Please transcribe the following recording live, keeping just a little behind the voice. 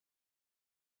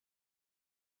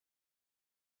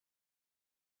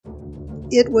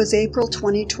It was April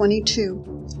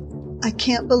 2022. I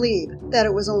can't believe that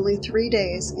it was only 3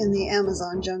 days in the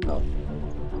Amazon jungle.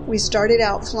 We started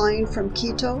out flying from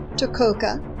Quito to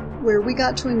Coca, where we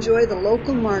got to enjoy the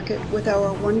local market with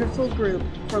our wonderful group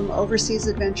from Overseas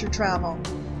Adventure Travel.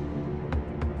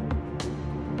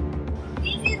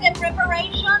 This is the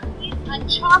preparation. It's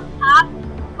a chopped up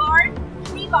bark,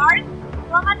 tree bark,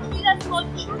 from a tree that's called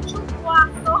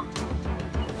chuchucuazo.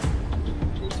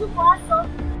 Chuchucuazo.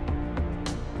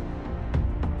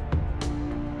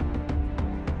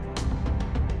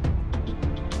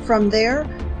 From there,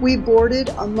 we boarded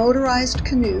a motorized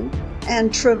canoe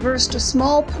and traversed a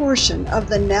small portion of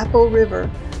the Napo River,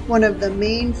 one of the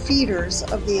main feeders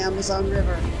of the Amazon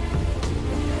River.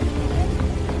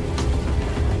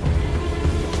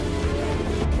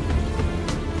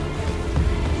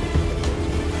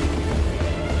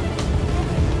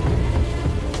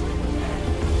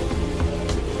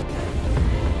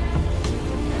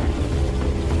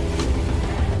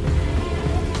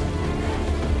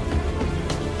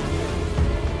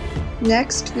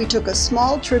 Next, we took a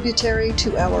small tributary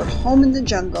to our home in the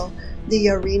jungle, the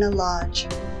Arena Lodge.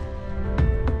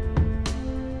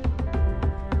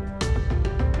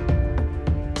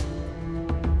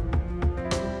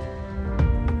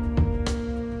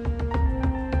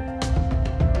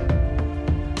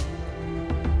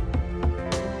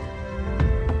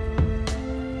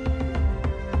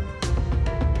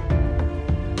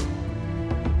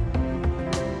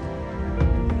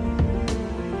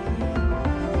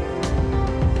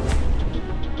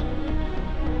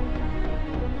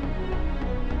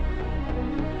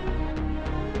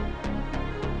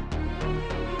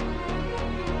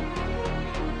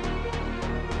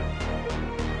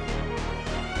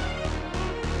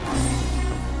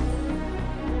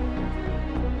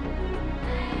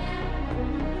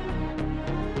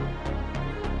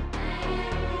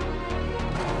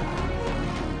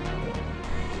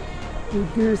 And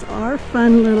here's our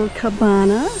fun little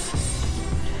cabana.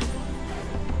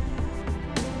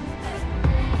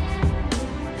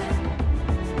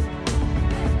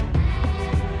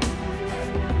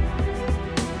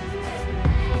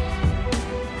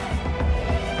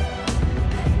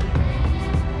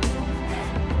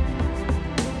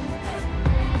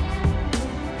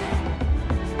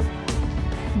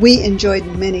 We enjoyed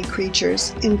many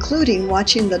creatures, including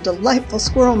watching the delightful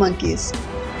squirrel monkeys.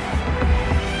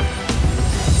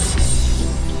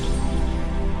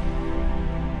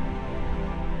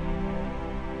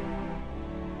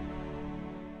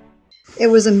 It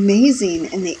was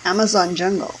amazing in the Amazon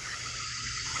jungle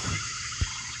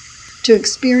to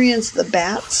experience the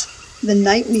bats, the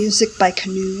night music by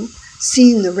canoe,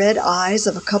 seeing the red eyes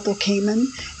of a couple caiman,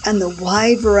 and the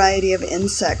wide variety of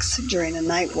insects during a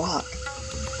night walk.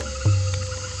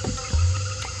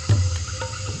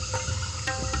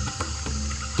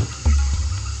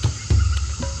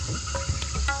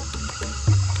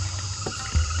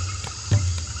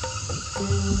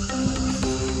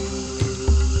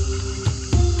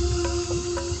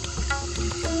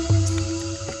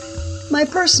 My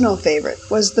personal favorite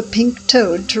was the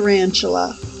pink-toed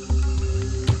tarantula.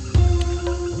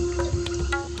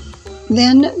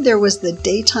 Then there was the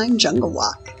daytime jungle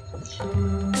walk.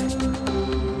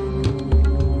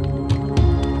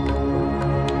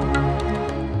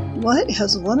 What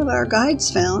has one of our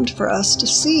guides found for us to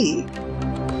see?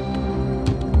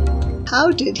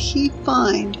 How did he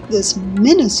find this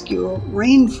minuscule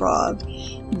rain frog,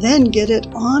 then get it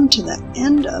onto the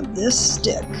end of this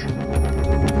stick?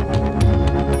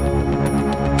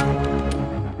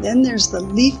 Then there's the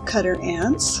leafcutter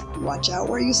ants. Watch out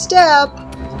where you step.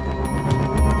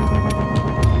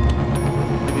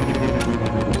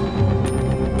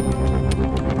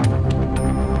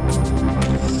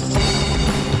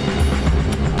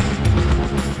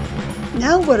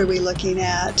 Now what are we looking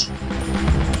at?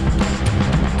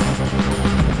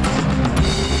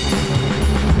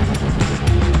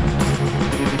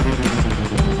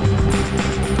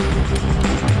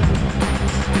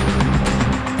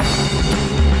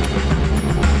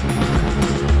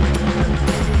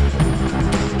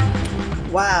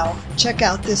 Wow, check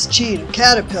out this chain of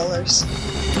caterpillars.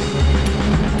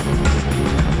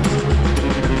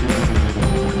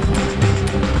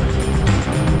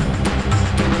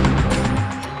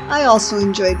 I also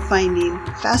enjoyed finding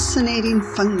fascinating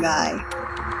fungi.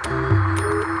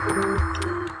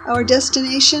 Our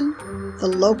destination, the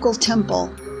local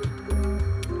temple.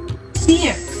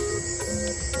 Fear,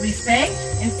 respect,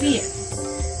 and fear.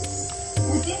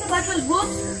 Within the butler's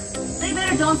books, they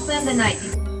better don't spend the night.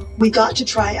 We got to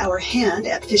try our hand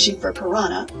at fishing for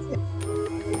piranha.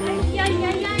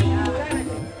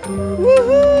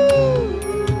 Woohoo!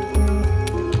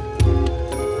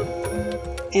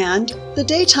 and the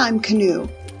daytime canoe.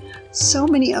 So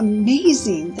many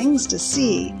amazing things to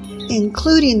see,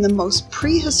 including the most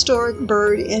prehistoric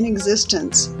bird in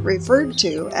existence, referred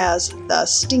to as the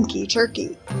stinky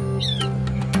turkey.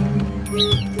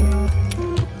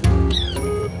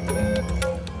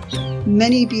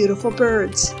 Many beautiful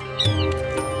birds.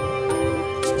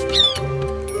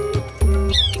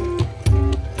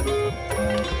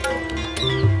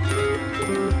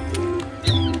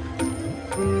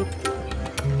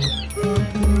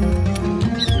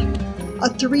 A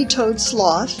three-toed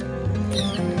sloth,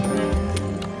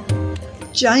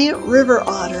 giant river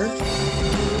otter,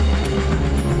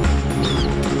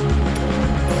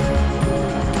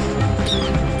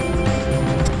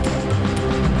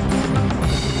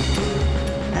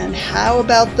 and how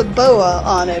about the boa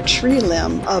on a tree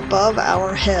limb above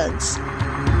our heads?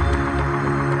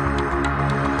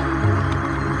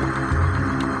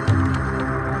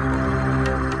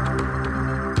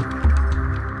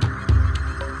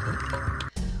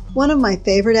 One of my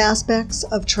favorite aspects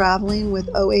of traveling with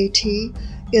OAT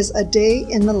is a day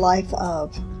in the life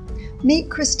of. Meet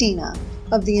Christina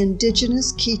of the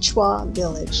indigenous Quechua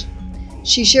village.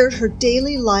 She shared her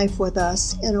daily life with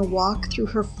us in a walk through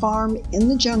her farm in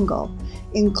the jungle,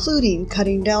 including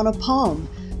cutting down a palm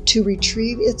to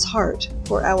retrieve its heart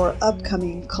for our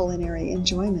upcoming culinary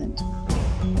enjoyment.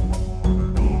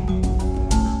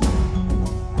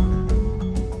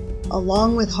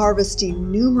 Along with harvesting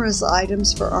numerous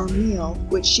items for our meal,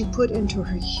 which she put into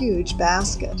her huge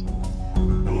basket.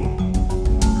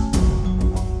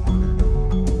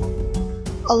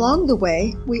 Along the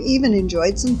way, we even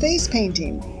enjoyed some face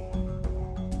painting.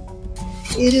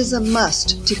 It is a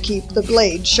must to keep the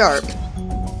blade sharp.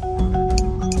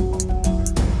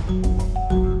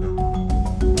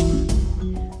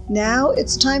 Now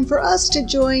it's time for us to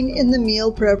join in the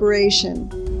meal preparation.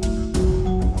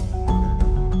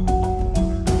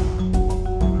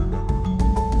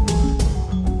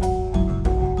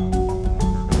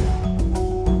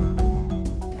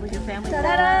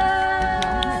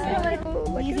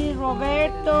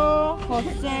 Roberto,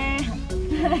 Jose.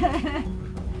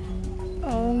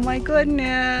 Oh my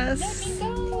goodness.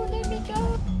 Let me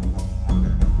go.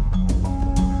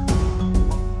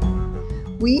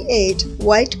 We ate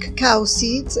white cacao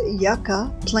seeds,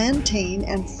 yucca, plantain,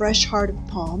 and fresh-hearted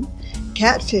palm,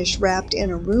 catfish wrapped in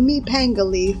a roomy panga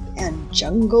leaf, and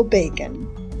jungle bacon.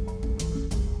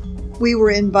 We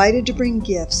were invited to bring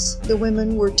gifts. The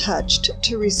women were touched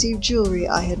to receive jewelry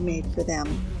I had made for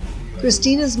them.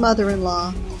 Christina's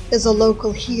mother-in-law is a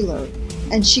local healer,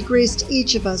 and she graced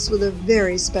each of us with a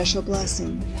very special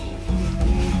blessing.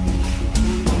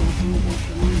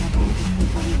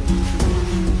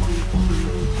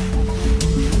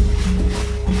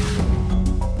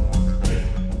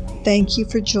 Thank you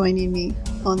for joining me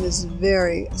on this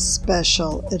very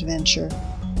special adventure.